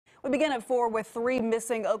We begin at 4 with 3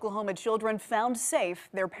 missing Oklahoma children found safe,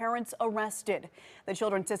 their parents arrested. The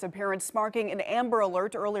children's disappearance sparking an Amber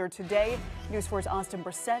Alert earlier today. News 4's Austin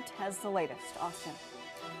Brissett has the latest. Austin.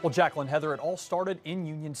 Well, Jacqueline, Heather, it all started in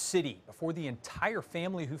Union City before the entire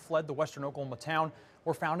family who fled the western Oklahoma town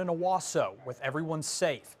were found in Owasso with everyone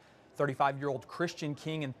safe. 35-year-old Christian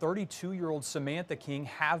King and 32-year-old Samantha King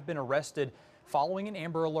have been arrested following an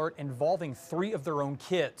Amber Alert involving 3 of their own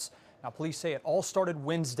kids. Now, police say it all started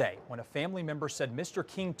Wednesday when a family member said Mr.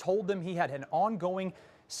 King told them he had an ongoing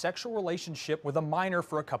sexual relationship with a minor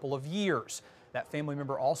for a couple of years. That family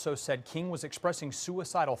member also said King was expressing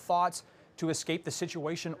suicidal thoughts to escape the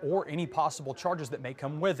situation or any possible charges that may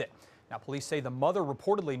come with it. Now, police say the mother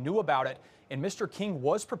reportedly knew about it, and Mr. King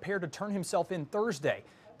was prepared to turn himself in Thursday,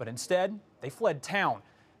 but instead they fled town.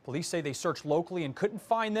 Police say they searched locally and couldn't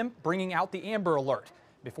find them, bringing out the Amber Alert.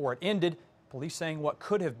 Before it ended, police saying what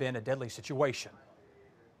could have been a deadly situation.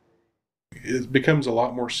 It becomes a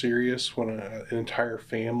lot more serious when an entire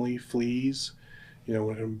family flees,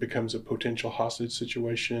 when it becomes a potential hostage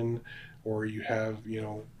situation, or you have,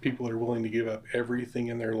 people that are willing to give up everything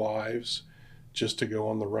in their lives just to go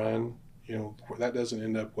on the run. That doesn't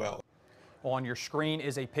end up well. Well, on your screen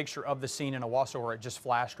is a picture of the scene in Owasso where it just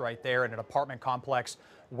flashed right there in an apartment complex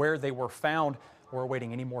where they were found. We're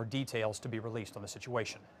awaiting any more details to be released on the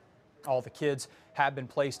situation. All the kids have been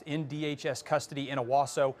placed in DHS custody in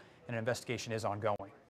Owasso, and an investigation is ongoing.